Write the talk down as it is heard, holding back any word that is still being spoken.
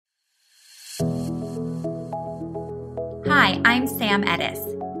Hi, I'm Sam Edis.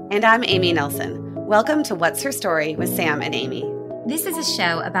 And I'm Amy Nelson. Welcome to What's Her Story with Sam and Amy. This is a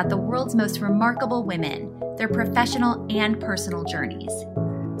show about the world's most remarkable women, their professional and personal journeys.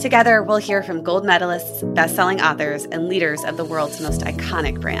 Together, we'll hear from gold medalists, best-selling authors, and leaders of the world's most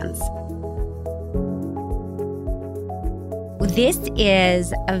iconic brands. This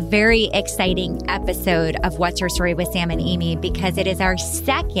is a very exciting episode of What's Her Story with Sam and Amy because it is our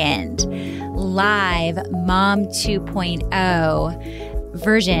second live Mom 2.0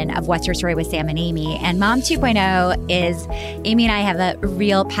 version of What's Your Story with Sam and Amy. And Mom 2.0 is, Amy and I have a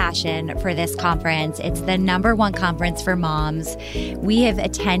real passion for this conference. It's the #1 conference for moms. We have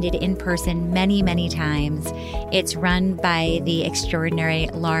attended in person many, many times. It's run by the extraordinary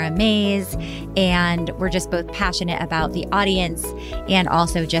Laura Mays, and we're just both passionate about the audience and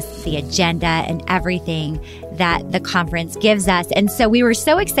also just the agenda and everything that the conference gives us. And so we were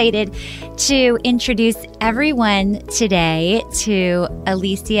so excited to introduce everyone today to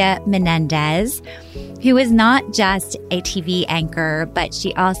Alicia Menendez, who is not just a TV anchor, but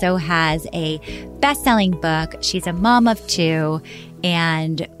she also has a best-selling book. She's a mom of 2,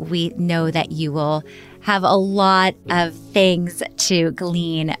 and we know that you will have a lot of things to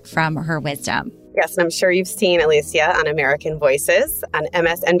glean from her wisdom. Yes, and I'm sure you've seen Alicia on American Voices, on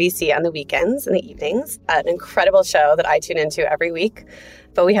MSNBC on the weekends and the evenings. An incredible show that I tune into every week.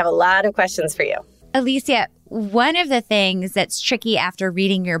 But we have a lot of questions for you. Alicia, one of the things that's tricky after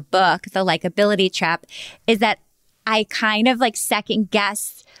reading your book, The Likeability Trap, is that I kind of second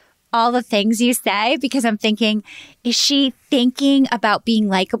guess all the things you say because I'm thinking, is she thinking about being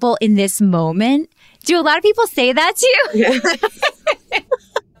likable in this moment? Do a lot of people say that to you?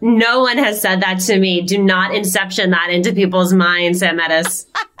 No one has said that to me. Do not inception that into people's minds, Sam Edis.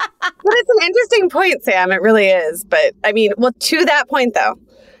 But it's an interesting point, Sam. It really is. But to that point, though,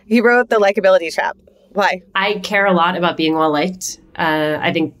 you wrote The Likeability Trap. Why? I care a lot about being well liked.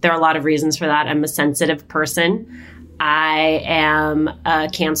 I think there are a lot of reasons for that. I'm a sensitive person. I am a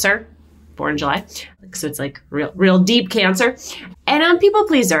Cancer, born in July. So it's real deep Cancer. And I'm a people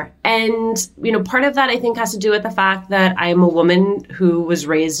pleaser. And, part of that I think has to do with the fact that I'm a woman who was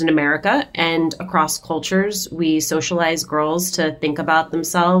raised in America, and across cultures, we socialize girls to think about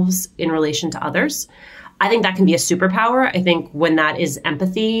themselves in relation to others. I think that can be a superpower. I think when that is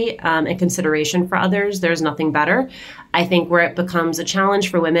empathy and consideration for others, there's nothing better. I think where it becomes a challenge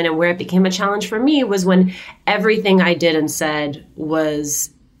for women and where it became a challenge for me was when everything I did and said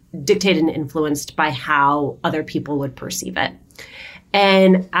was dictated and influenced by how other people would perceive it.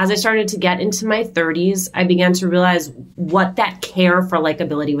 And as I started to get into my 30s, I began to realize what that care for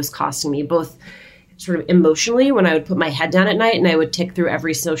likability was costing me, both sort of emotionally when I would put my head down at night and I would tick through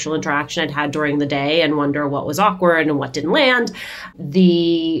every social interaction I'd had during the day and wonder what was awkward and what didn't land.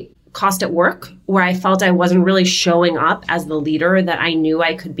 The cost at work, where I felt I wasn't really showing up as the leader that I knew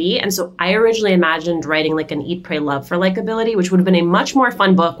I could be. And so I originally imagined writing an Eat, Pray, Love for likability, which would have been a much more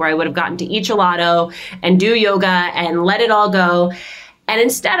fun book where I would have gotten to eat gelato and do yoga and let it all go. And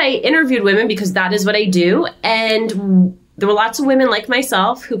instead I interviewed women because that is what I do. And there were lots of women like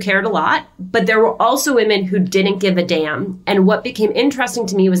myself who cared a lot, but there were also women who didn't give a damn. And what became interesting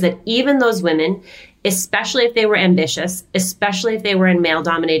to me was that even those women, especially if they were ambitious, especially if they were in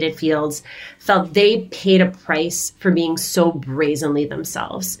male-dominated fields, felt they paid a price for being so brazenly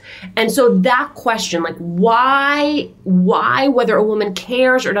themselves. And so that question, why, whether a woman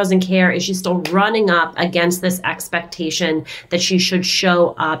cares or doesn't care, is she still running up against this expectation that she should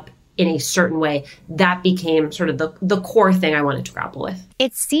show up in a certain way? That became sort of the core thing I wanted to grapple with.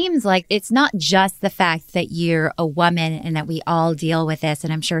 It seems like it's not just the fact that you're a woman and that we all deal with this.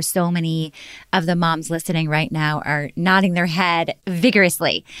 And I'm sure so many of the moms listening right now are nodding their head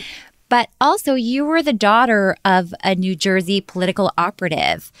vigorously. But also you were the daughter of a New Jersey political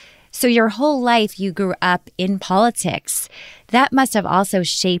operative. So your whole life you grew up in politics. That must have also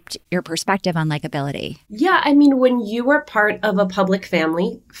shaped your perspective on likability. Yeah, when you are part of a public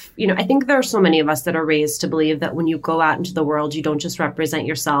family, I think there are so many of us that are raised to believe that when you go out into the world, you don't just represent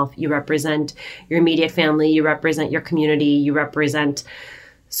yourself, you represent your immediate family, you represent your community, you represent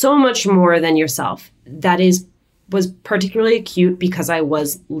so much more than yourself. That was particularly acute because I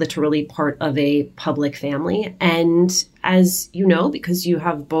was literally part of a public family. And as you know, because you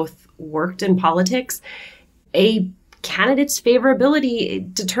have both worked in politics, a candidate's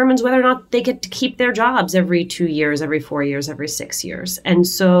favorability determines whether or not they get to keep their jobs every 2 years, every 4 years, every 6 years. And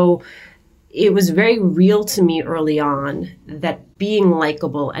so it was very real to me early on that being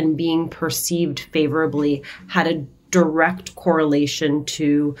likable and being perceived favorably had a direct correlation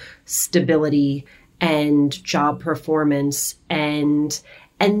to stability and job performance and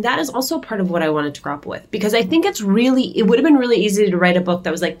And that is also part of what I wanted to grapple with, because I think it would have been really easy to write a book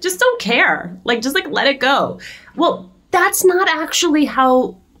that was like, just don't care. Like, just like, let it go. Well, that's not actually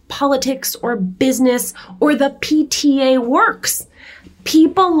how politics or business or the PTA works.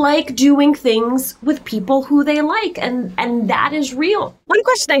 People like doing things with people who they like, and that is real. One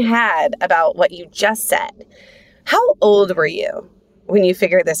question I had about what you just said, how old were you when you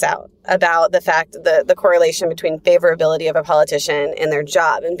figured this out about the fact, the correlation between favorability of a politician and their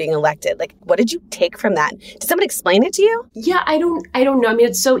job and being elected? Like, what did you take from that? Did someone explain it to you? Yeah, I don't know. I mean,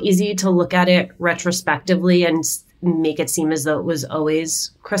 it's so easy to look at it retrospectively and make it seem as though it was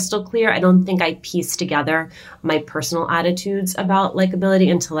always crystal clear. I don't think I pieced together my personal attitudes about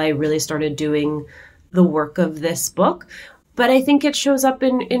likability until I really started doing the work of this book. But I think it shows up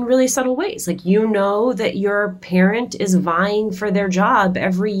in really subtle ways. Like, you know that your parent is vying for their job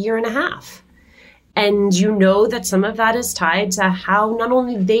every year and a half. And you know that some of that is tied to how not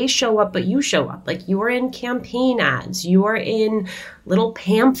only they show up, but you show up. Like, you are in campaign ads, you are in little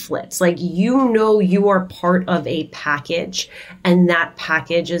pamphlets. Like, you know you are part of a package, and that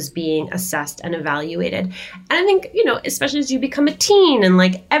package is being assessed and evaluated. And I think, you know, especially as you become a teen, and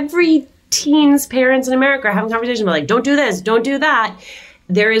like every teen's parents in America are having conversations about like, don't do this, don't do that.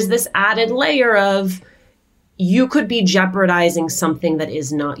 There is this added layer of, you could be jeopardizing something that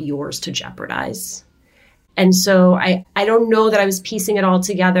is not yours to jeopardize. And so I don't know that I was piecing it all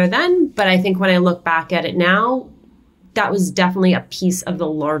together then, but I think when I look back at it now, that was definitely a piece of the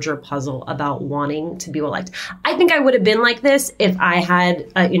larger puzzle about wanting to be elected. I think I would have been like this if I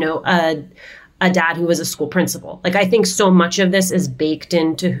had, a dad who was a school principal. Like, I think so much of this is baked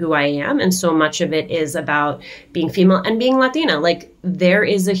into who I am, and so much of it is about being female and being Latina. Like, there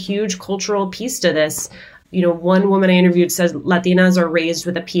is a huge cultural piece to this. You know, one woman I interviewed says Latinas are raised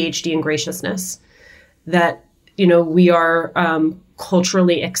with a PhD in graciousness, that, you know, we are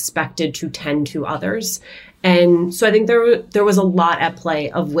culturally expected to tend to others. And so I think there was a lot at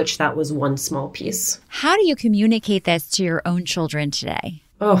play, of which that was one small piece. How do you communicate this to your own children today?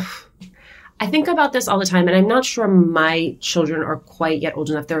 Oh, I think about this all the time, and I'm not sure my children are quite yet old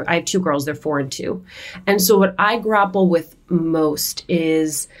enough. I have two girls, they're 4 and 2. And so what I grapple with most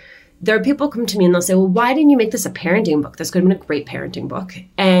is, there are people come to me and they'll say, well, why didn't you make this a parenting book? This could have been a great parenting book.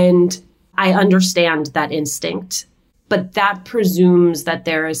 And I understand that instinct, but that presumes that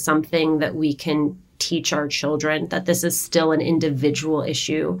there is something that we can teach our children, that this is still an individual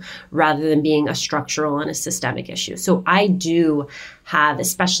issue rather than being a structural and a systemic issue. So I do have,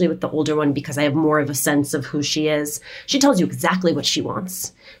 especially with the older one, because I have more of a sense of who she is, she tells you exactly what she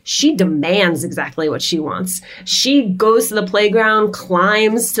wants. She demands exactly what she wants. She goes to the playground,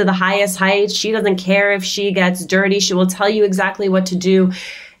 climbs to the highest heights. She doesn't care if she gets dirty. She will tell you exactly what to do.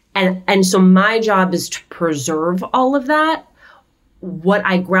 And so my job is to preserve all of that. What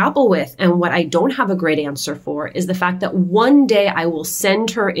I grapple with and what I don't have a great answer for is the fact that one day I will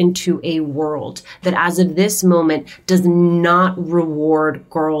send her into a world that, as of this moment, does not reward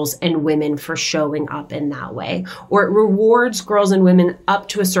girls and women for showing up in that way, or it rewards girls and women up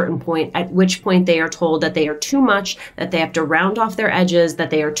to a certain point, at which point they are told that they are too much, that they have to round off their edges, that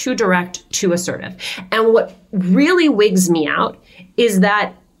they are too direct, too assertive. And what really wigs me out is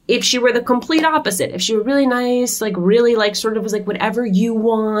that if she were the complete opposite, if she were really nice, like really like sort of was like whatever you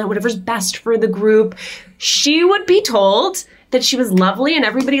want, whatever's best for the group, she would be told that she was lovely and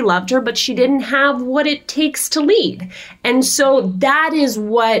everybody loved her, but she didn't have what it takes to lead. And so that is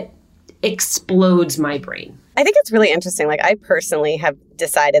what explodes my brain. I think it's really interesting. Like, I personally have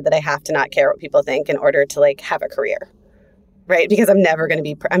decided that I have to not care what people think in order to like have a career, right? Because I'm never going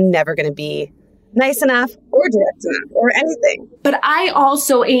to be nice enough or direct enough or anything. But I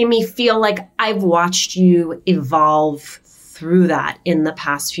also, Amy, feel like I've watched you evolve through that in the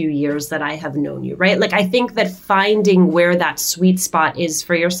past few years that I have known you, right? Like, I think that finding where that sweet spot is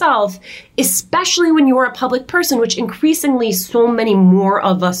for yourself, especially when you're a public person, which increasingly so many more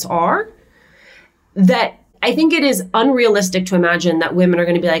of us are, that I think it is unrealistic to imagine that women are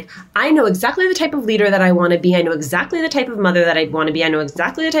going to be like, I know exactly the type of leader that I want to be. I know exactly the type of mother that I want to be. I know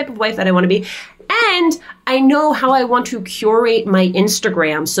exactly the type of wife that I want to be. And I know how I want to curate my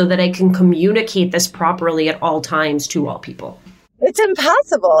Instagram so that I can communicate this properly at all times to all people. It's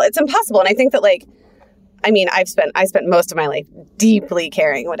impossible. It's impossible. And I think that, like, I mean, I spent most of my life deeply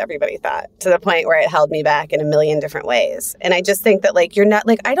caring what everybody thought, to the point where it held me back in a million different ways. And I just think that, like, you're not,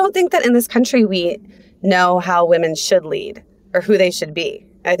 like, I don't think that in this country we know how women should lead or who they should be.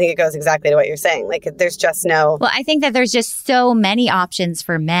 I think it goes exactly to what you're saying. Like, there's just no... Well, I think that there's just so many options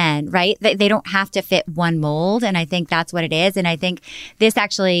for men, right? They don't have to fit one mold. And I think that's what it is. And I think this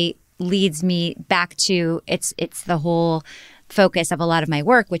actually leads me back to it's the whole focus of a lot of my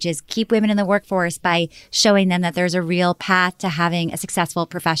work, which is keep women in the workforce by showing them that there's a real path to having a successful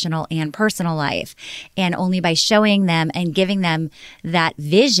professional and personal life. And only by showing them and giving them that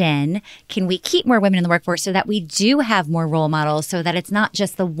vision can we keep more women in the workforce so that we do have more role models, so that it's not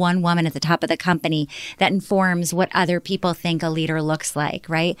just the one woman at the top of the company that informs what other people think a leader looks like,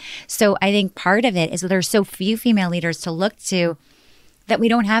 right? So I think part of it is that there's so few female leaders to look to that we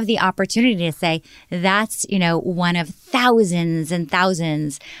don't have the opportunity to say, that's, one of thousands and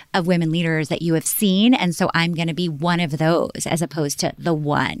thousands of women leaders that you have seen. And so I'm going to be one of those as opposed to the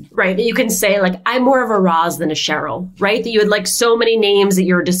one. Right. That you can say, like, I'm more of a Roz than a Cheryl, right? That you had like so many names at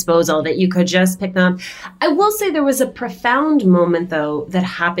your disposal that you could just pick them. I will say there was a profound moment, though, that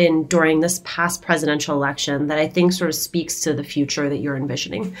happened during this past presidential election that I think sort of speaks to the future that you're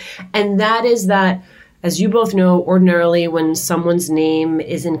envisioning. And that is that, as you both know, ordinarily when someone's name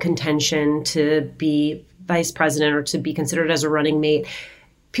is in contention to be vice president or to be considered as a running mate,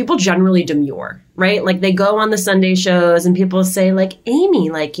 people generally demur, right? Like they go on the Sunday shows and people say like, Amy,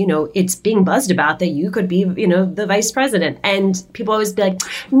 like, it's being buzzed about that you could be, the vice president. And people always be like,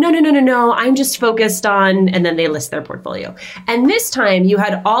 no, I'm just focused on, and then they list their portfolio. And this time you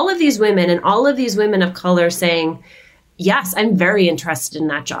had all of these women and all of these women of color saying, yes, I'm very interested in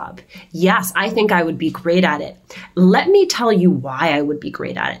that job. Yes, I think I would be great at it. Let me tell you why I would be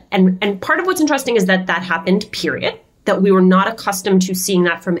great at it. And part of what's interesting is that happened, period. That we were not accustomed to seeing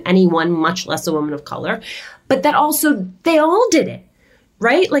that from anyone, much less a woman of color. But that also, they all did it,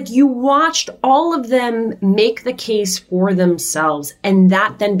 right? Like you watched all of them make the case for themselves. And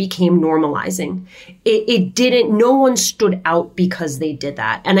that then became normalizing. No one stood out because they did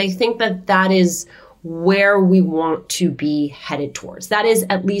that. And I think that is where we want to be headed towards. That is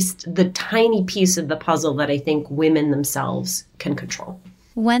at least the tiny piece of the puzzle that I think women themselves can control.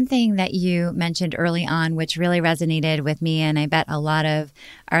 One thing that you mentioned early on, which really resonated with me, and I bet a lot of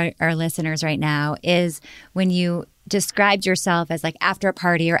our listeners right now, is when you described yourself as like after a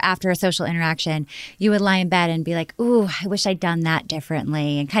party or after a social interaction, you would lie in bed and be like, ooh, I wish I'd done that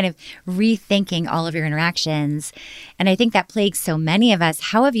differently, and kind of rethinking all of your interactions. And I think that plagues so many of us.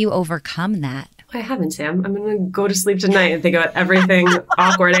 How have you overcome that? I haven't, Sam. I'm going to go to sleep tonight and think about everything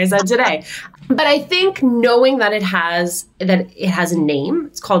awkward I said today. But I think knowing that it has a name,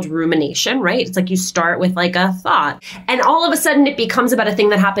 it's called rumination, right? It's like you start with like a thought and all of a sudden it becomes about a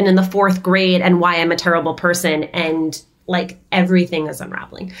thing that happened in the 4th grade and why I'm a terrible person, and like everything is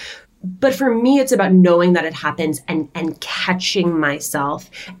unraveling. But for me, it's about knowing that it happens and catching myself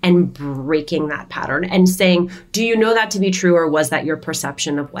and breaking that pattern and saying, do you know that to be true, or was that your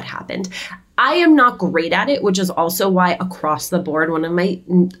perception of what happened? I am not great at it, which is also why across the board, one of my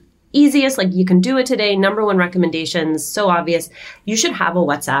easiest, like you can do it today, number one recommendations, so obvious, you should have a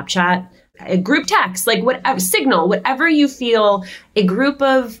WhatsApp chat, a group text, like whatever, Signal, whatever you feel, a group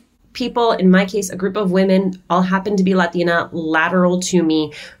of people, in my case, a group of women, all happen to be Latina, lateral to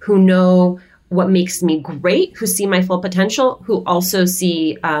me, who know what makes me great, who see my full potential, who also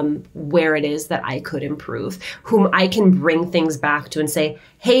see where it is that I could improve, whom I can bring things back to and say,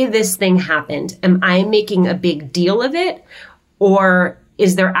 hey, this thing happened. Am I making a big deal of it? Or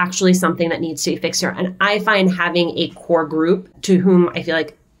is there actually something that needs to be fixed here? And I find having a core group to whom I feel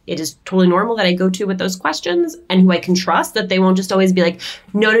like it is totally normal that I go to with those questions, and who I can trust, that they won't just always be like,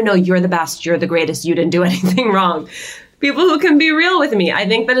 no, you're the best, you're the greatest, you didn't do anything wrong. People who can be real with me. I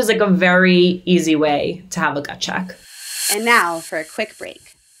think that is like a very easy way to have a gut check. And now for a quick break.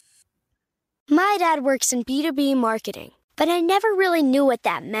 My dad works in B2B marketing, but I never really knew what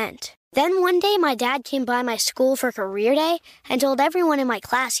that meant. Then one day my dad came by my school for career day and told everyone in my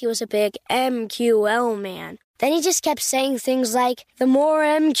class he was a big MQL man. Then he just kept saying things like, the more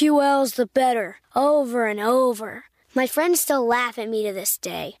MQLs, the better, over and over. My friends still laugh at me to this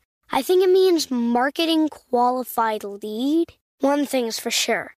day. I think it means marketing qualified lead. One thing's for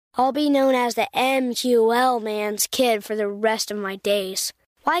sure, I'll be known as the MQL man's kid for the rest of my days.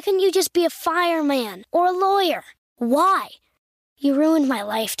 Why couldn't you just be a fireman or a lawyer? Why? You ruined my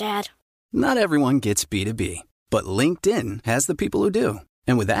life, Dad. Not everyone gets B2B, but LinkedIn has the people who do.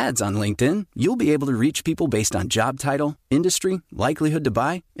 And with ads on LinkedIn, you'll be able to reach people based on job title, industry, likelihood to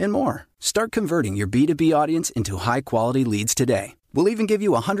buy, and more. Start converting your B2B audience into high-quality leads today. We'll even give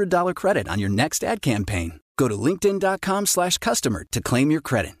you a $100 credit on your next ad campaign. Go to linkedin.com/customer to claim your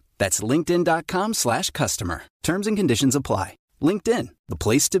credit. That's linkedin.com/customer. Terms and conditions apply. LinkedIn, the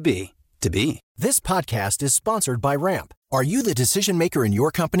place to be, to be. This podcast is sponsored by Ramp. Are you the decision maker in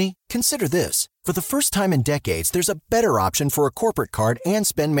your company? Consider this. For the first time in decades, there's a better option for a corporate card and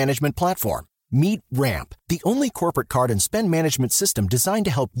spend management platform. Meet Ramp, the only corporate card and spend management system designed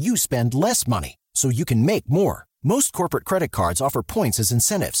to help you spend less money so you can make more. Most corporate credit cards offer points as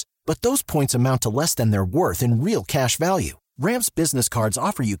incentives, but those points amount to less than their worth in real cash value. Ramp's business cards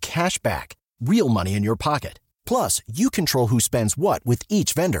offer you cash back, real money in your pocket. Plus, you control who spends what with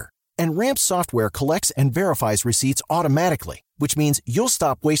each vendor. And Ramp's software collects and verifies receipts automatically, which means you'll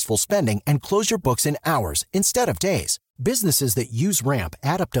stop wasteful spending and close your books in hours instead of days. Businesses that use Ramp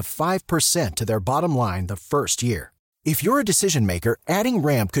add up to 5% to their bottom line the first year. If you're a decision maker, adding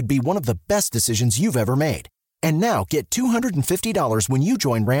Ramp could be one of the best decisions you've ever made. And now get $250 when you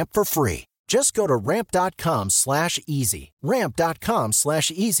join Ramp for free. Just go to ramp.com/easy.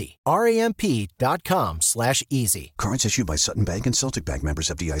 Ramp.com/easy. RAMP.com/easy. Cards issued by Sutton Bank and Celtic Bank,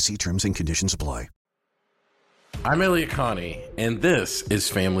 members FDIC. Terms and conditions apply. I'm Elliot Connie, and this is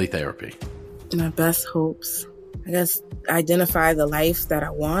Family Therapy. My best hopes, I guess, identify the life that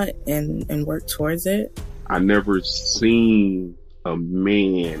I want and work towards it. I never seen a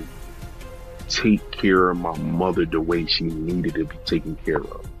man take care of my mother the way she needed to be taken care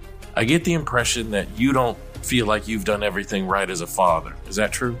of. I get the impression that you don't feel like you've done everything right as a father. Is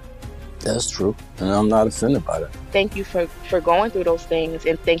that true? That's true, and I'm not offended by that. Thank you for going through those things,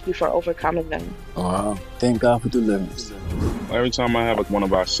 and thank you for overcoming them. Thank God for deliverance. Every time I have one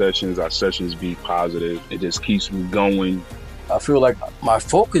of our sessions be positive. It just keeps me going. I feel like my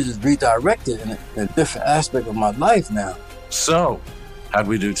focus is redirected in a different aspect of my life now. So, how'd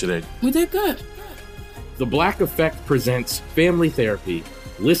we do today? We did good. The Black Effect presents Family Therapy.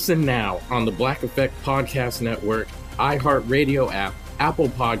 Listen now on the Black Effect Podcast Network, iHeartRadio app, Apple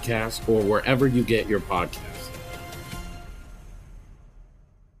Podcasts, or wherever you get your podcasts.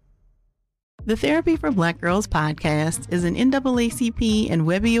 The Therapy for Black Girls podcast is an NAACP and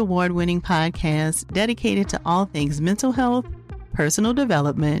Webby Award-winning podcast dedicated to all things mental health, personal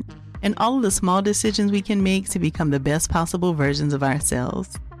development, and all of the small decisions we can make to become the best possible versions of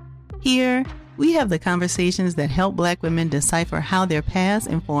ourselves. Here, we have the conversations that help Black women decipher how their past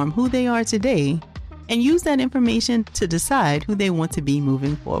inform who they are today and use that information to decide who they want to be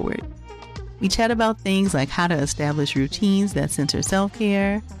moving forward. We chat about things like how to establish routines that center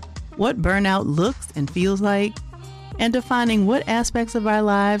self-care, what burnout looks and feels like, and defining what aspects of our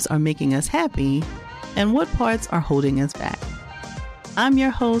lives are making us happy and what parts are holding us back. I'm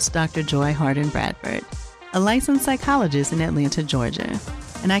your host, Dr. Joy Harden Bradford, a licensed psychologist in Atlanta, Georgia,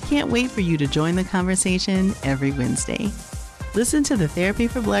 and I can't wait for you to join the conversation every Wednesday. Listen to the Therapy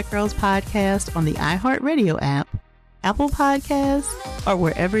for Black Girls podcast on the iHeartRadio app, Apple Podcasts, or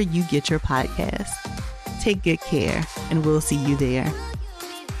wherever you get your podcasts. Take good care, and we'll see you there.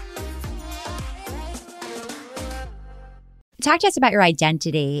 Talk to us about your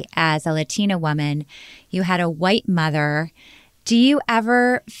identity as a Latina woman. You had a white mother. Do you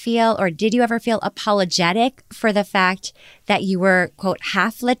ever feel, or did you ever feel apologetic for the fact that you were, quote,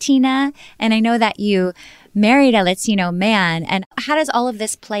 half Latina? And I know that you married a Latino man. And how does all of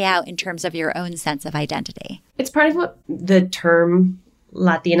this play out in terms of your own sense of identity? It's part of what the term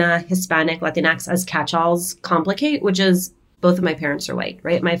Latina, Hispanic, Latinx as catch-alls complicate, which is both of my parents are white,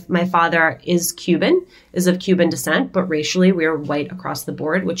 right? My father is Cuban, is of Cuban descent, but racially we are white across the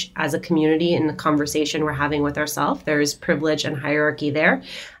board, which as a community in the conversation we're having with ourselves, there's privilege and hierarchy there.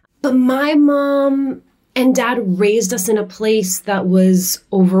 But my mom and dad raised us in a place that was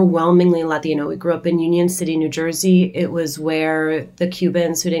overwhelmingly Latino. We grew up in Union City, New Jersey. It was where the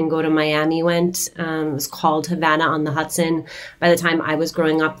Cubans who didn't go to Miami went. It was called Havana on the Hudson. By the time I was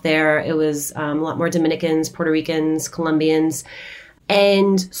growing up there, it was a lot more Dominicans, Puerto Ricans, Colombians.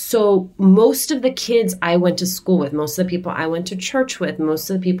 And so most of the kids I went to school with, most of the people I went to church with, most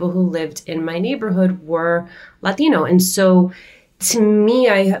of the people who lived in my neighborhood were Latino. And so to me,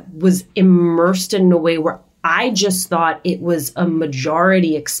 I was immersed in a way where I just thought it was a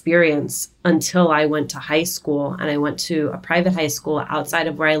majority experience until I went to high school, and I went to a private high school outside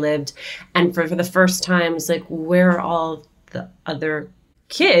of where I lived. And for the first time, it's like, where are all the other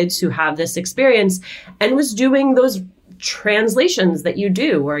kids who have this experience? And was doing those translations that you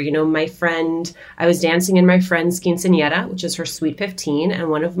do where, you know, I was dancing in my friend's quinceañera, which is her sweet 15. And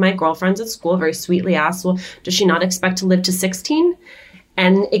one of my girlfriends at school very sweetly asked, well, does she not expect to live to 16?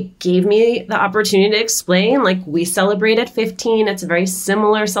 And it gave me the opportunity to explain, like, we celebrate at 15. It's a very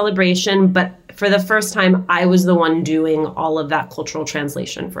similar celebration. But for the first time, I was the one doing all of that cultural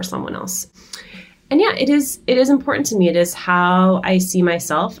translation for someone else. And yeah, it is important to me. It is how I see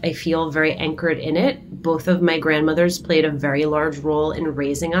myself. I feel very anchored in it. Both of my grandmothers played a very large role in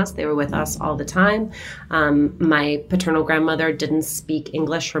raising us. They were with us all the time. My paternal grandmother didn't speak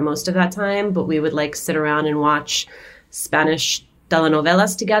English for most of that time, but we would sit around and watch Spanish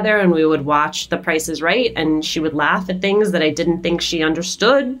telenovelas together, and we would watch The Price is Right, and she would laugh at things that I didn't think she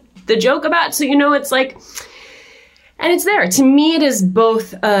understood the joke about. So, it's And it's there. To me, it is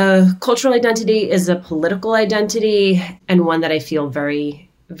both a cultural identity, is a political identity, and one that I feel very,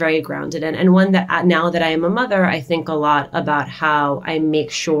 very grounded in. And one that now that I am a mother, I think a lot about how I make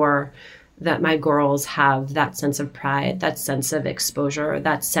sure that my girls have that sense of pride, that sense of exposure,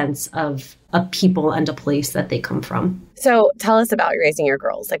 that sense of a people and a place that they come from. So tell us about raising your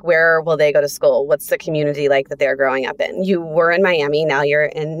girls. Like, where will they go to school? What's the community like that they're growing up in? You were in Miami, now you're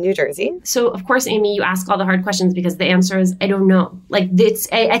in New Jersey. So of course, Amy, you ask all the hard questions because the answer is, I don't know. Like, it's,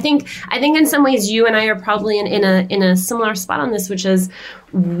 I think in some ways you and I are probably in a similar spot on this, which is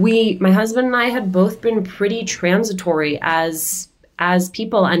my husband and I had both been pretty transitory as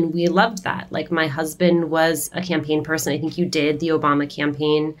people, and we loved that. Like, my husband was a campaign person. I think you did the Obama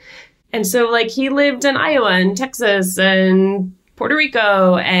campaign. And so, like, he lived in Iowa and Texas and Puerto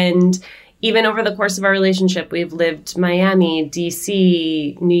Rico. And even over the course of our relationship, we've lived Miami,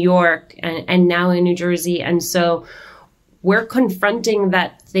 DC, New York, and now in New Jersey. And so we're confronting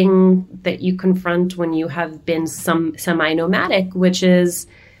that thing that you confront when you have been semi-nomadic, which is,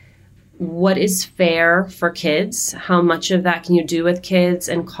 what is fair for kids? How much of that can you do with kids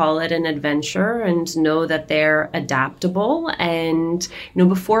and call it an adventure and know that they're adaptable? And,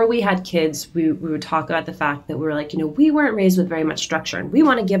 before we had kids, we would talk about the fact that we were like, we weren't raised with very much structure, and we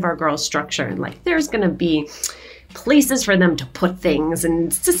want to give our girls structure, and like, there's going to be places for them to put things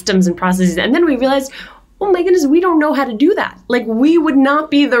and systems and processes. And then we realized, oh my goodness, we don't know how to do that. Like, we would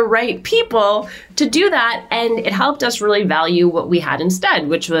not be the right people to do that. And it helped us really value what we had instead,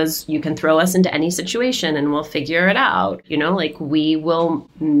 which was, you can throw us into any situation and we'll figure it out. Like, we will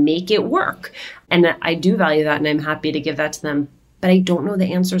make it work. And I do value that, and I'm happy to give that to them. But I don't know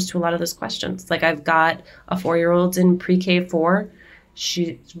the answers to a lot of those questions. Like, I've got a 4-year-old in pre-K 4.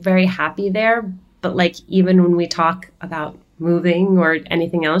 She's very happy there. But like, even when we talk about moving or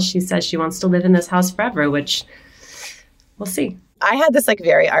anything else, she says she wants to live in this house forever, which we'll see. I had this like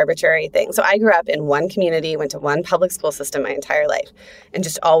very arbitrary thing. So I grew up in one community, went to one public school system my entire life, and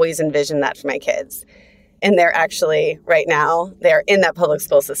just always envisioned that for my kids. And they're actually, right now, they're in that public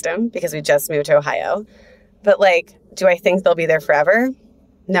school system because we just moved to Ohio. But like, do I think they'll be there forever?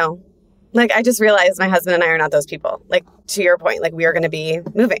 No. Like, I just realized my husband and I are not those people. Like, to your point, like, we are going to be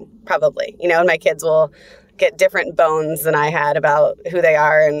moving probably, and my kids will get different bones than I had about who they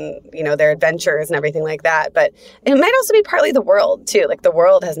are and, their adventures and everything like that. But it might also be partly the world too. Like, the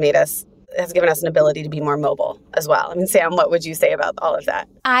world has given us an ability to be more mobile as well. I mean, Sam, what would you say about all of that?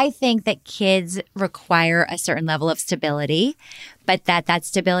 I think that kids require a certain level of stability, but that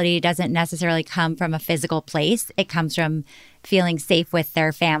stability doesn't necessarily come from a physical place. It comes from feeling safe with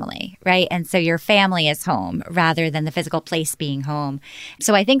their family, right? And so your family is home rather than the physical place being home.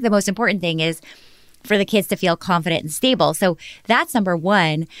 So I think the most important thing is for the kids to feel confident and stable. So that's number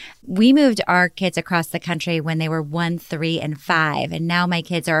one. We moved our kids across the country when they were 1, 3, and 5. And now my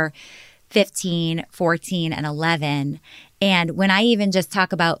kids are 15, 14, and 11. And when I even just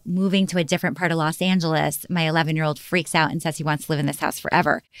talk about moving to a different part of Los Angeles, my 11-year-old freaks out and says he wants to live in this house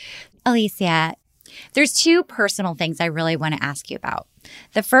forever. Alicia, there's 2 personal things I really want to ask you about.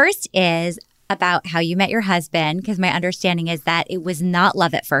 The first is about how you met your husband, because my understanding is that it was not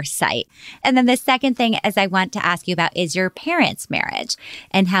love at first sight. And then the second thing is I want to ask you about is your parents' marriage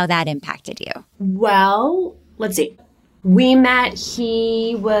and how that impacted you. Well, let's see. We met,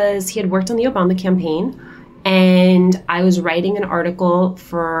 he had worked on the Obama campaign, and I was writing an article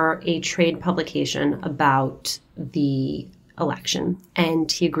for a trade publication about the election.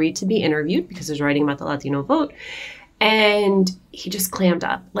 And he agreed to be interviewed because I was writing about the Latino vote. And he just clammed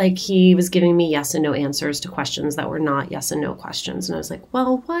up. Like, he was giving me yes and no answers to questions that were not yes and no questions. And I was like,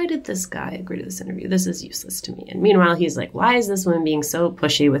 well, why did this guy agree to this interview? This is useless to me. And meanwhile, he's like, why is this woman being so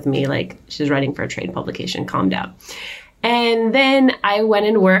pushy with me? Like, she's writing for a trade publication. Calm down. And then I went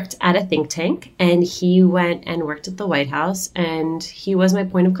and worked at a think tank, and he went and worked at the White House, and he was my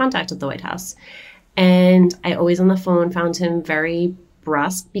point of contact at the White House. And I always on the phone found him very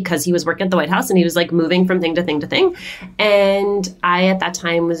brusque because he was working at the White House and he was like moving from thing to thing to thing. And I, at that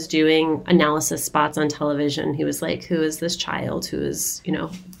time, was doing analysis spots on television. He was like, who is this child who is,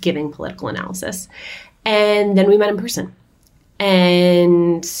 giving political analysis? And then we met in person.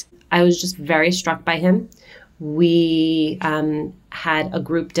 And I was just very struck by him. We had a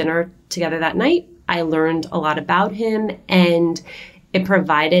group dinner together that night. I learned a lot about him, and it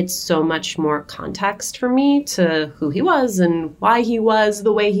provided so much more context for me to who he was and why he was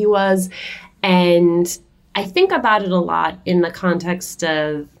the way he was. And I think about it a lot in the context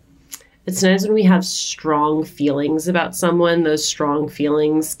of it's sometimes when we have strong feelings about someone, those strong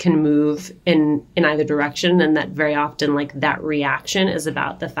feelings can move in either direction. And that very often, like, that reaction is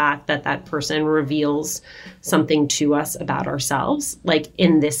about the fact that that person reveals something to us about ourselves. Like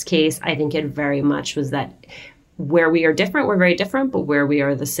in this case, I think it very much was that where we are different, we're very different, but where we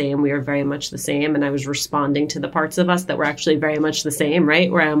are the same, we are very much the same. And I was responding to the parts of us that were actually very much the same,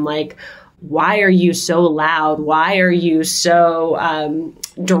 right? Where I'm like, why are you so loud? Why are you so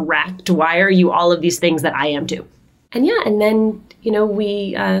direct? Why are you all of these things that I am too? And yeah, and then, you know,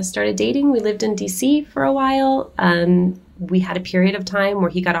 we started dating. We lived in DC for a while. We had a period of time where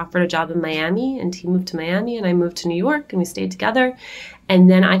he got offered a job in Miami and he moved to Miami and I moved to New York and we stayed together. And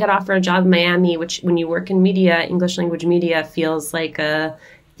then I got offered a job in Miami, which when you work in media, English language media, feels like a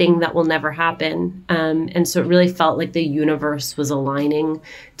thing that will never happen. And so it really felt like the universe was aligning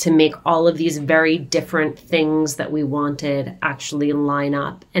to make all of these very different things that we wanted actually line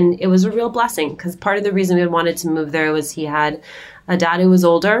up. And it was a real blessing because part of the reason we wanted to move there was he had a dad who was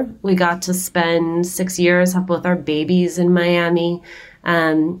older. We got to spend 6 years, have both our babies in Miami.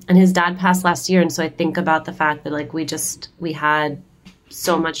 And his dad passed last year. And so I think about the fact that like we had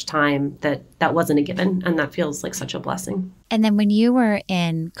so much time that wasn't a given. And that feels like such a blessing. And then when you were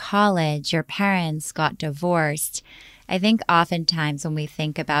in college, your parents got divorced. I think oftentimes when we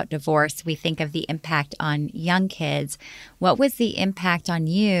think about divorce, we think of the impact on young kids. What was the impact on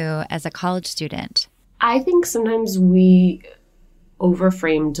you as a college student? I think sometimes we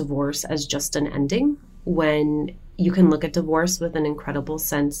overframe divorce as just an ending when you can look at divorce with an incredible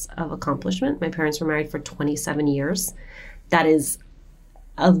sense of accomplishment. My parents were married for 27 years. That is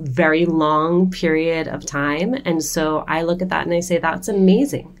a very long period of time. And so I look at that and I say, that's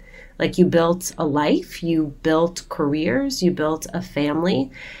amazing. Like you built a life, you built careers, you built a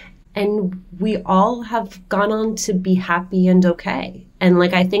family, and we all have gone on to be happy and okay. And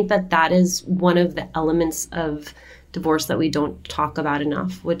like, I think that is one of the elements of divorce that we don't talk about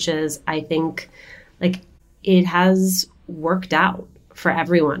enough, which is, I think like it has worked out for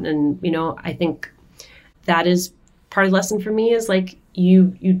everyone. And, you know, I think that is part of the lesson for me is like,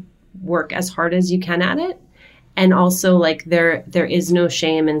 you work as hard as you can at it. And also like there is no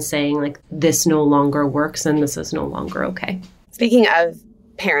shame in saying like this no longer works and this is no longer okay. Speaking of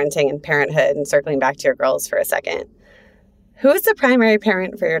parenting and parenthood and circling back to your girls for a second, who is the primary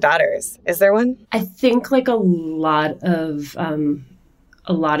parent for your daughters? Is there one? I think like a lot of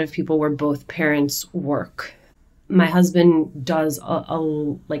people where both parents work. My husband does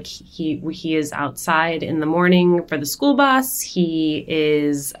he is outside in the morning for the school bus. He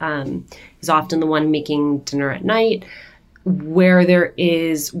is often the one making dinner at night. Where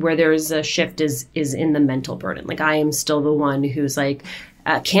there's a shift is in the mental burden. Like I am still the one who's like,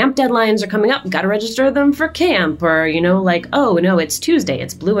 camp deadlines are coming up. Got to register them for camp, or you know, like, oh no, it's Tuesday.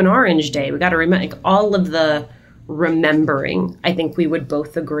 It's blue and orange day. We got to remember like, all of the remembering. I think we would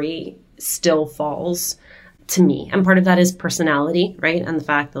both agree still falls to me. And part of that is personality, right? And the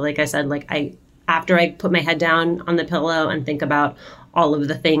fact that, like I said, like after I put my head down on the pillow and think about all of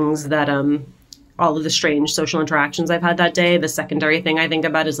the things that, all of the strange social interactions I've had that day, the secondary thing I think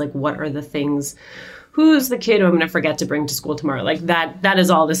about is like, what are the things, who's the kid who I'm going to forget to bring to school tomorrow? Like that is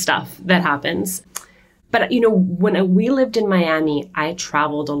all the stuff that happens. But, you know, when we lived in Miami, I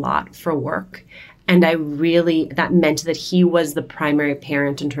traveled a lot for work. And that meant that he was the primary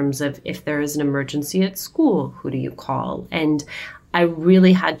parent in terms of if there is an emergency at school, who do you call? And I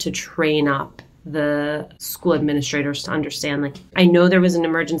really had to train up the school administrators to understand, like, I know there was an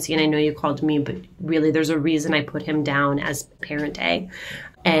emergency and I know you called me, but really there's a reason I put him down as parent A.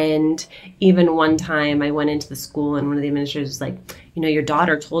 And even one time I went into the school and one of the administrators was like, you know, your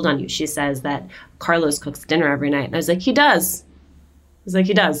daughter told on you. She says that Carlos cooks dinner every night. And I was like, he does. It's like,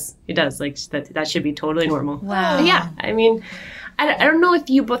 he does. Like, that should be totally normal. Wow. But yeah, I mean, I don't know if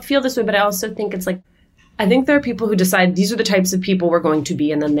you both feel this way, but I also think it's like, I think there are people who decide these are the types of people we're going to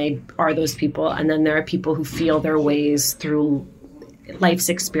be, and then they are those people. And then there are people who feel their ways through life's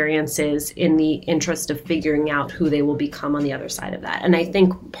experiences in the interest of figuring out who they will become on the other side of that. And I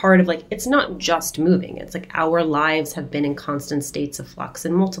think part of like, it's not just moving. It's like our lives have been in constant states of flux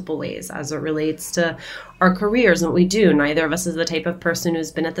in multiple ways as it relates to our careers and what we do. Neither of us is the type of person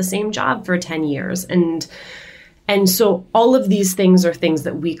who's been at the same job for 10 years. And so all of these things are things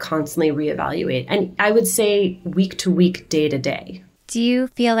that we constantly reevaluate. And I would say week to week, day to day. Do you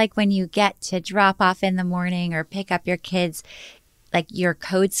feel like when you get to drop off in the morning or pick up your kids, like you're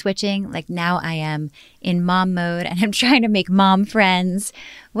code switching, like now I am in mom mode and I'm trying to make mom friends?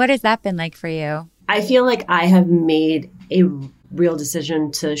 What has that been like for you? I feel like I have made a real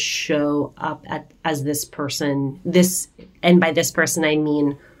decision to show up as this person, and by this person, I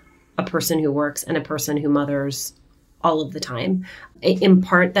mean a person who works and a person who mothers all of the time. In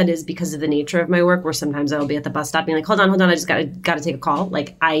part, that is because of the nature of my work, where sometimes I'll be at the bus stop being like, hold on, I just gotta take a call.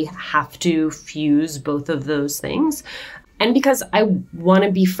 Like, I have to fuse both of those things. And because I want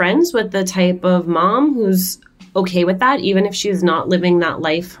to be friends with the type of mom who's okay with that, even if she's not living that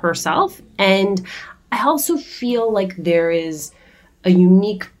life herself. And I also feel like there is a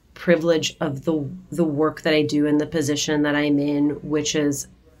unique privilege of the work that I do in the position that I'm in, which is,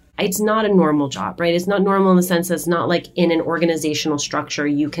 it's not a normal job, right? It's not normal in the sense that it's not like in an organizational structure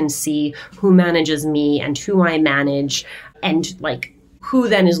you can see who manages me and who I manage and like who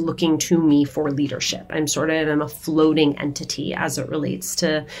then is looking to me for leadership. I'm a floating entity as it relates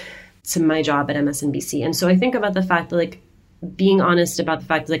to my job at MSNBC. And so I think about the fact that, like, being honest about the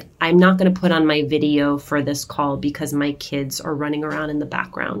fact that, like, I'm not going to put on my video for this call because my kids are running around in the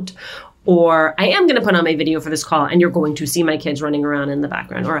background. Or I am going to put on my video for this call and you're going to see my kids running around in the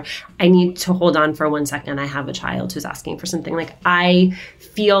background. Or I need to hold on for 1 second. I have a child who's asking for something. Like, I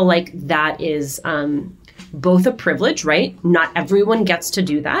feel like that is both a privilege, right? Not everyone gets to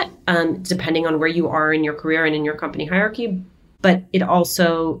do that, depending on where you are in your career and in your company hierarchy. But it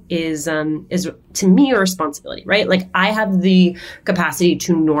also is to me a responsibility, right? Like, I have the capacity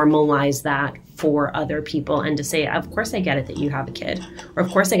to normalize that for other people and to say, of course I get it that you have a kid, or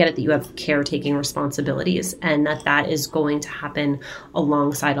of course I get it that you have caretaking responsibilities, and that is going to happen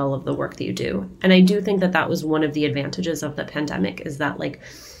alongside all of the work that you do. And I do think that was one of the advantages of the pandemic, is that, like,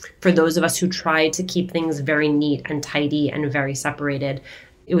 for those of us who try to keep things very neat and tidy and very separated,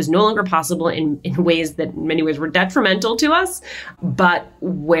 it was no longer possible in ways that in many ways were detrimental to us. But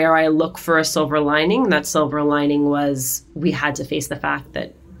where I look for a silver lining, that silver lining was we had to face the fact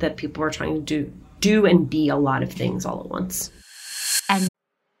that people were trying to do and be a lot of things all at once. And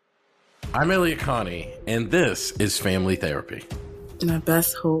I'm Elliot Connie, and this is Family Therapy. My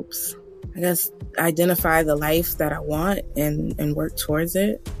best hopes, I guess, identify the life that I want and work towards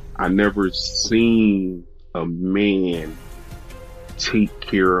it. I never seen a man take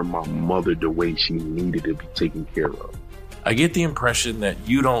care of my mother the way she needed to be taken care of. I get the impression that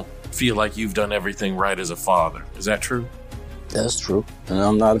you don't feel like you've done everything right as a father. Is that true? That's true, and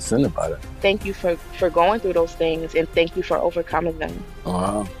I'm not offended by that. Thank you for going through those things, and thank you for overcoming them.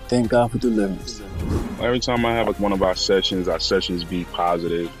 Wow. Thank God for deliverance. Every time I have one of our sessions be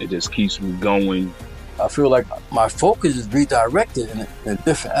positive. It just keeps me going. I feel like my focus is redirected in a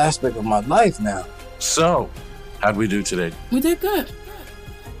different aspect of my life now. So, how'd we do today? We did good.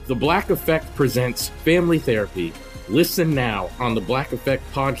 The Black Effect presents Family Therapy. Listen now on the Black Effect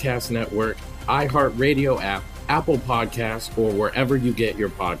Podcast Network, iHeartRadio app, Apple Podcasts, or wherever you get your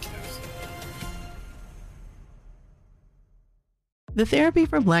podcasts. The Therapy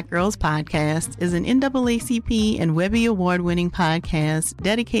for Black Girls podcast is an NAACP and Webby Award-winning podcast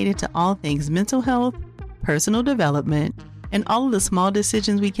dedicated to all things mental health, personal development, and all of the small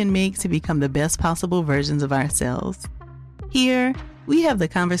decisions we can make to become the best possible versions of ourselves. Here, we have the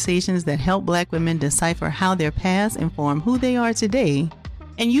conversations that help Black women decipher how their past inform who they are today,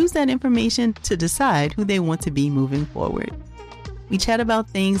 and use that information to decide who they want to be moving forward. We chat about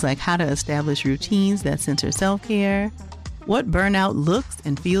things like how to establish routines that center self-care, what burnout looks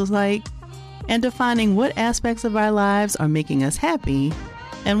and feels like, and defining what aspects of our lives are making us happy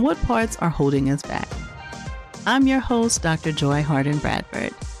and what parts are holding us back. I'm your host, Dr. Joy Harden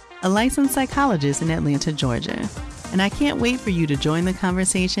Bradford, a licensed psychologist in Atlanta, Georgia, and I can't wait for you to join the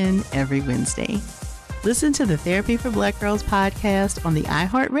conversation every Wednesday. Listen to the Therapy for Black Girls podcast on the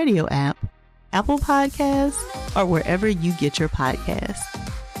iHeartRadio app, Apple Podcasts, or wherever you get your podcasts.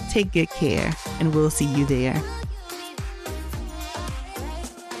 Take good care, and we'll see you there.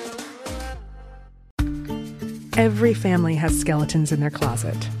 Every family has skeletons in their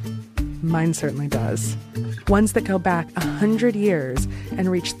closet. Mine certainly does. Ones that go back 100 years and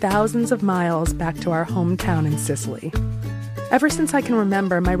reach thousands of miles back to our hometown in Sicily. Ever since I can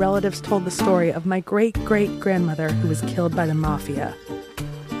remember, my relatives told the story of my great-great-grandmother who was killed by the mafia.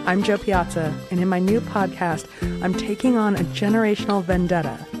 I'm Jo Piazza, and in my new podcast, I'm taking on a generational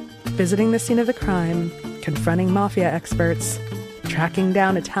vendetta, visiting the scene of the crime, confronting mafia experts, tracking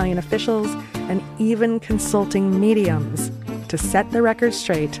down Italian officials, and even consulting mediums to set the record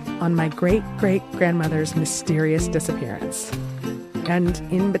straight on my great-great-grandmother's mysterious disappearance. And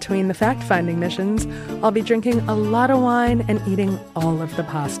in between the fact-finding missions, I'll be drinking a lot of wine and eating all of the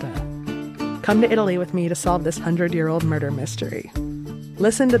pasta. Come to Italy with me to solve this 100-year-old murder mystery.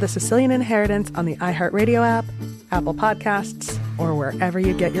 Listen to The Sicilian Inheritance on the iHeartRadio app, Apple Podcasts, or wherever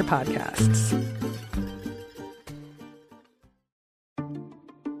you get your podcasts.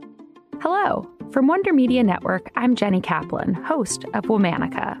 Hello. From Wonder Media Network, I'm Jenny Kaplan, host of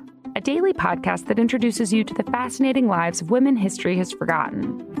Womanica. a daily podcast that introduces you to the fascinating lives of women history has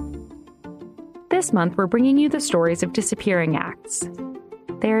forgotten. This month, we're bringing you the stories of disappearing acts.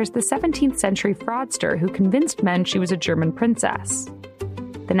 There's the 17th century fraudster who convinced men she was a German princess.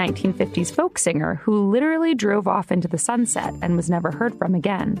 The 1950s folk singer who literally drove off into the sunset and was never heard from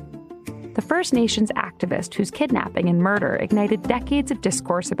again. The First Nations activist whose kidnapping and murder ignited decades of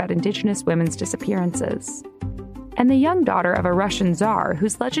discourse about Indigenous women's disappearances. And the young daughter of a Russian czar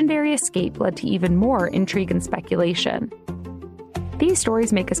whose legendary escape led to even more intrigue and speculation. These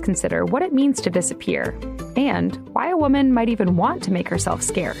stories make us consider what it means to disappear, and why a woman might even want to make herself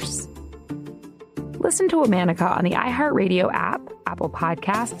scarce. Listen to Womanica on the iHeartRadio app, Apple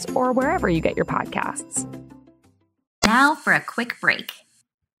Podcasts, or wherever you get your podcasts. Now for a quick break.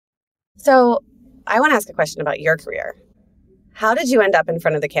 So I want to ask a question about your career. How did you end up in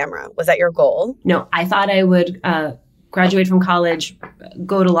front of the camera? Was that your goal? No, I thought I would graduate from college,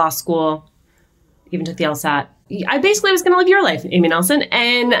 go to law school, even took the LSAT. I basically was going to live your life, Amy Nelson,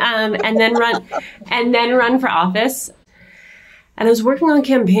 and then run for office. And I was working on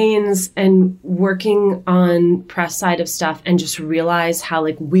campaigns and working on press side of stuff, and just realized how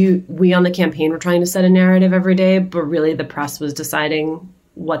like we on the campaign were trying to set a narrative every day, but really the press was deciding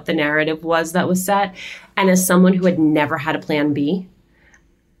what the narrative was that was set. And as someone who had never had a plan B,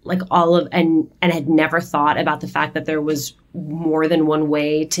 like and had never thought about the fact that there was more than one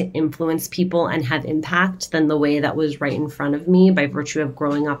way to influence people and have impact than the way that was right in front of me by virtue of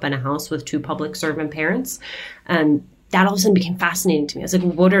growing up in a house with two public servant parents. That all of a sudden became fascinating to me. I was like,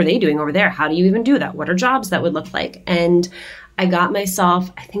 what are they doing over there? How do you even do that? What are jobs that would look like? And I got myself,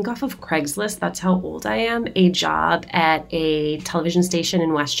 I think off of Craigslist, that's how old I am, a job at a television station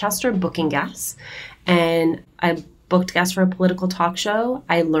in Westchester booking guests. And I booked guests for a political talk show.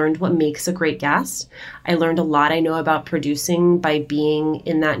 I learned what makes a great guest. I learned a lot I know about producing by being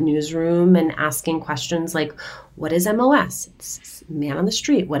in that newsroom and asking questions like, what is MOS? It's man on the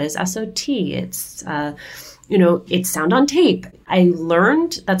street. What is SOT? It's, it's sound on tape. I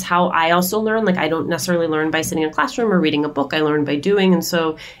learned, that's how I also learn. Like, I don't necessarily learn by sitting in a classroom or reading a book. I learned by doing. And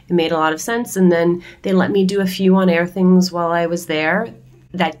so it made a lot of sense. And then they let me do a few on-air things while I was there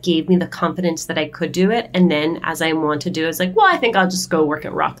that gave me the confidence that I could do it. And then as I want to do, I was like, well, I think I'll just go work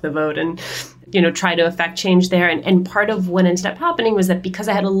at Rock the Vote and, try to affect change there. And part of what ended up happening was that because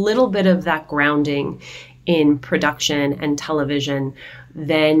I had a little bit of that grounding in production and television,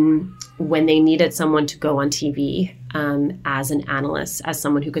 then when they needed someone to go on TV as an analyst, as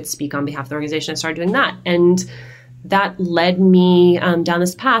someone who could speak on behalf of the organization, I started doing that. And that led me down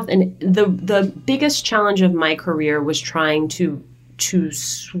this path. And the biggest challenge of my career was trying to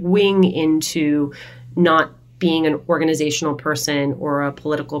swing into not being an organizational person or a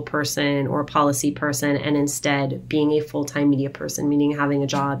political person or a policy person, and instead being a full-time media person, meaning having a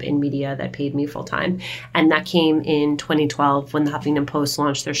job in media that paid me full-time. And that came in 2012 when the Huffington Post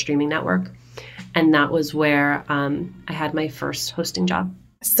launched their streaming network. And that was where I had my first hosting job.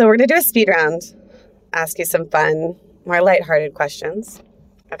 So we're going to do a speed round, ask you some fun, more lighthearted questions.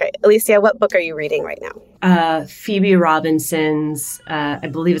 Okay, Alicia, what book are you reading right now? Phoebe Robinson's, I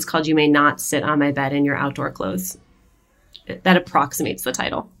believe it's called You May Not Sit on My Bed in Your Outdoor Clothes. That approximates the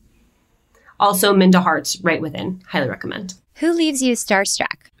title. Also, Minda Hart's Right Within. Highly recommend. Who leaves you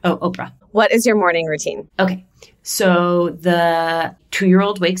starstruck? Oh, Oprah. What is your morning routine? Okay, so the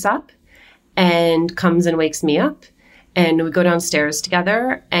 2-year-old wakes up and comes and wakes me up. And we go downstairs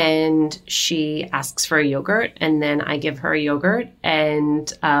together and she asks for a yogurt, and then I give her a yogurt and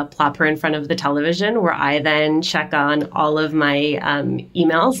plop her in front of the television, where I then check on all of my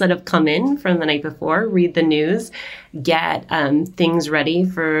emails that have come in from the night before, read the news, get things ready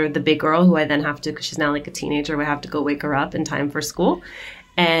for the big girl, who I then have to, because she's now like a teenager, we have to go wake her up in time for school,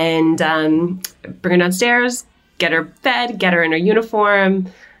 and bring her downstairs, get her fed, get her in her uniform,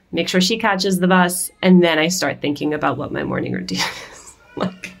 make sure she catches the bus, and then I start thinking about what my morning routine is.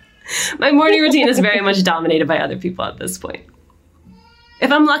 Like, my morning routine is very much dominated by other people at this point.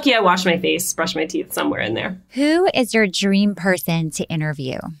 If I'm lucky, I wash my face, brush my teeth somewhere in there. Who is your dream person to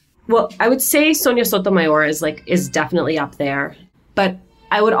interview? Well, I would say Sonia Sotomayor is definitely up there. But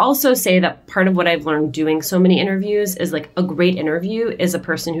I would also say that part of what I've learned doing so many interviews is like a great interview is a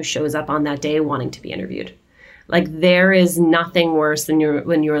person who shows up on that day wanting to be interviewed. Like, there is nothing worse than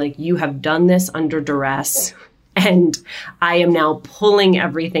when you're like, you have done this under duress and I am now pulling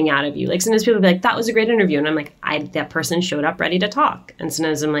everything out of you. Like, sometimes people be like, that was a great interview. And I'm like, that person showed up ready to talk. And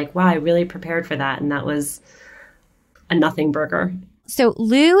sometimes I'm like, wow, I really prepared for that. And that was a nothing burger. So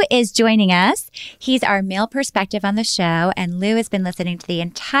Lou is joining us. He's our male perspective on the show, and Lou has been listening to the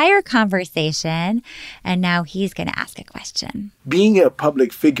entire conversation, and now he's going to ask a question. Being a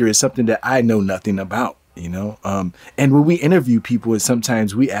public figure is something that I know nothing about, you know, and when we interview people,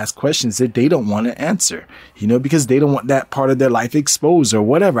 sometimes we ask questions that they don't want to answer, you know, because they don't want that part of their life exposed or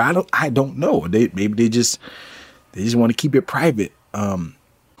whatever. I don't know. Maybe they just want to keep it private.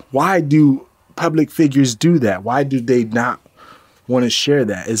 Why do public figures do that? Why do they not want to share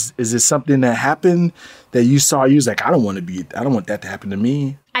that? Is it something that happened that you saw? You was like, I don't want that to happen to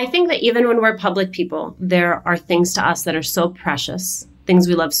me. I think that even when we're public people, there are things to us that are so precious, things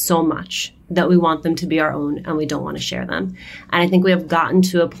we love so much, that we want them to be our own and we don't want to share them. And I think we have gotten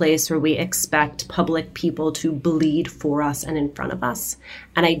to a place where we expect public people to bleed for us and in front of us.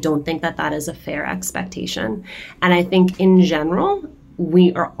 And I don't think that that is a fair expectation. And I think in general,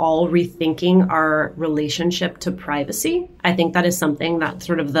 we are all rethinking our relationship to privacy. I think that is something that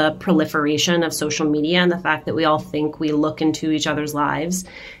sort of the proliferation of social media and the fact that we all think we look into each other's lives,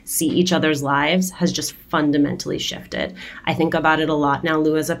 see each other's lives, has just fundamentally shifted. I think about it a lot now,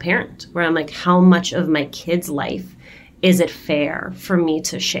 Lou, as a parent, where I'm like, how much of my kid's life is it fair for me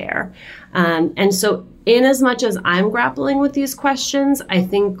to share? And so in as much as I'm grappling with these questions, I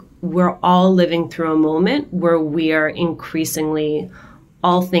think we're all living through a moment where we are increasingly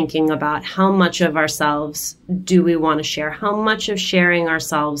all thinking about how much of ourselves do we want to share, how much of sharing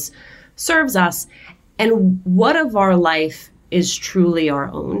ourselves serves us, and what of our life is truly our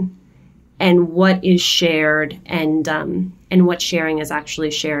own, and what is shared, and what sharing is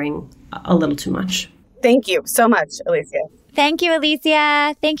actually sharing a little too much. Thank you so much, Alicia. Thank you,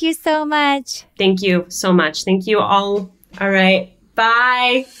 Alicia. Thank you so much. Thank you so much. Thank you all. All right.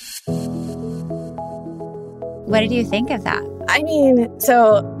 Bye. What did you think of that? I mean,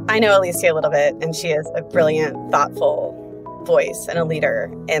 so I know Alicia a little bit, and she is a brilliant, thoughtful voice and a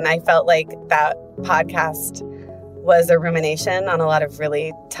leader. And I felt like that podcast was a rumination on a lot of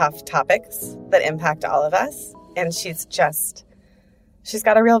really tough topics that impact all of us. And she's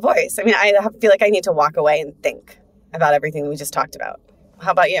got a real voice. I mean, I feel like I need to walk away and think about everything we just talked about.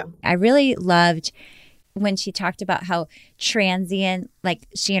 How about you? I really loved when she talked about how transient, like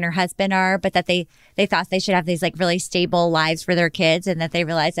she and her husband are, but that they thought they should have these like really stable lives for their kids, and that they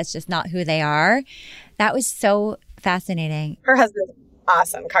realized that's just not who they are. That was so fascinating. Her husband's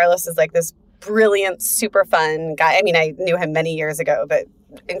awesome. Carlos is like this brilliant, super fun guy. I mean, I knew him many years ago, but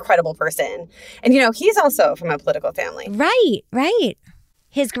incredible person. And, you know, he's also from a political family. Right.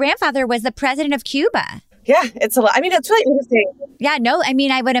 His grandfather was the president of Cuba. Yeah, it's a lot. I mean, it's really interesting. Yeah, no, I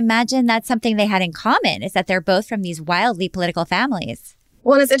mean, I would imagine that's something they had in common, is that they're both from these wildly political families.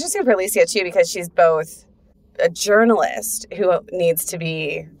 Well, and it's interesting for Alicia, too, because she's both a journalist who needs to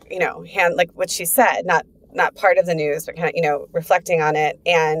be, you know, like what she said, not part of the news, but kind of, you know, reflecting on it,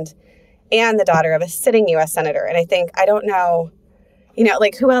 and the daughter of a sitting U.S. senator. And I think, I don't know, you know,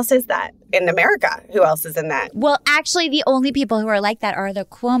 like, who else is that in America? Who else is in that? Well, actually, the only people who are like that are the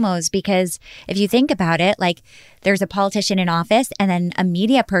Cuomos, because if you think about it, like, there's a politician in office and then a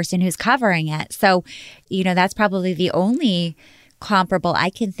media person who's covering it. So, you know, that's probably the only comparable I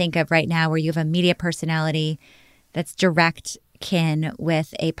can think of right now where you have a media personality that's direct kin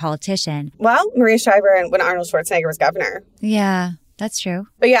with a politician. Well, Maria Shriver when Arnold Schwarzenegger was governor. Yeah, that's true.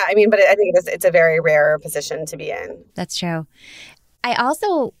 But yeah, I mean, but I think it's a very rare position to be in. That's true. I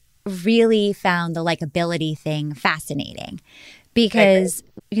also really found the likability thing fascinating because,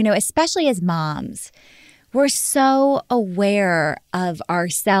 you know, especially as moms, we're so aware of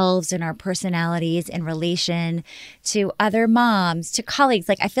ourselves and our personalities in relation to other moms, to colleagues.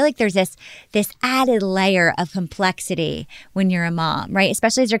 Like, I feel like there's this added layer of complexity when you're a mom, right?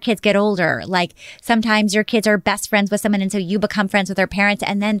 Especially as your kids get older. Like, sometimes your kids are best friends with someone, and so you become friends with their parents,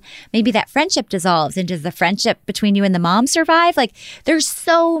 and then maybe that friendship dissolves. And does the friendship between you and the mom survive? Like, there's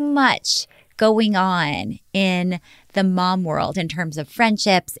so much going on in the mom world in terms of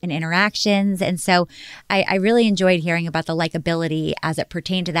friendships and interactions. And so I really enjoyed hearing about the likability as it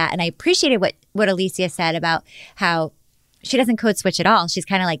pertained to that. And I appreciated what Alicia said about how she doesn't code switch at all. She's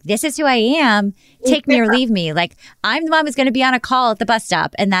kind of like, this is who I am. Take me or leave me. Like, I'm the mom who's going to be on a call at the bus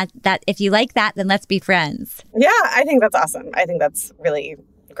stop. And that if you like that, then let's be friends. Yeah, I think that's awesome. I think that's really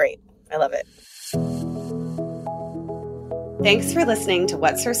great. I love it. Thanks for listening to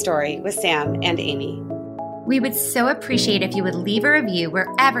What's Her Story with Sam and Amy. We would so appreciate if you would leave a review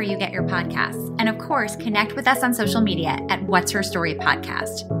wherever you get your podcasts. And of course, connect with us on social media at What's Her Story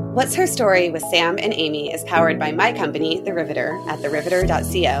Podcast. What's Her Story with Sam and Amy is powered by my company, The Riveter, at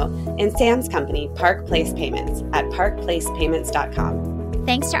theriveter.co, and Sam's company, Park Place Payments, at parkplacepayments.com.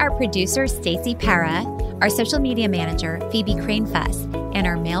 Thanks to our producer, Stacey Para, Our social media manager, Phoebe Crane Fuss, and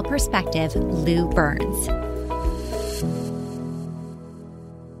our male perspective, Lou Burns.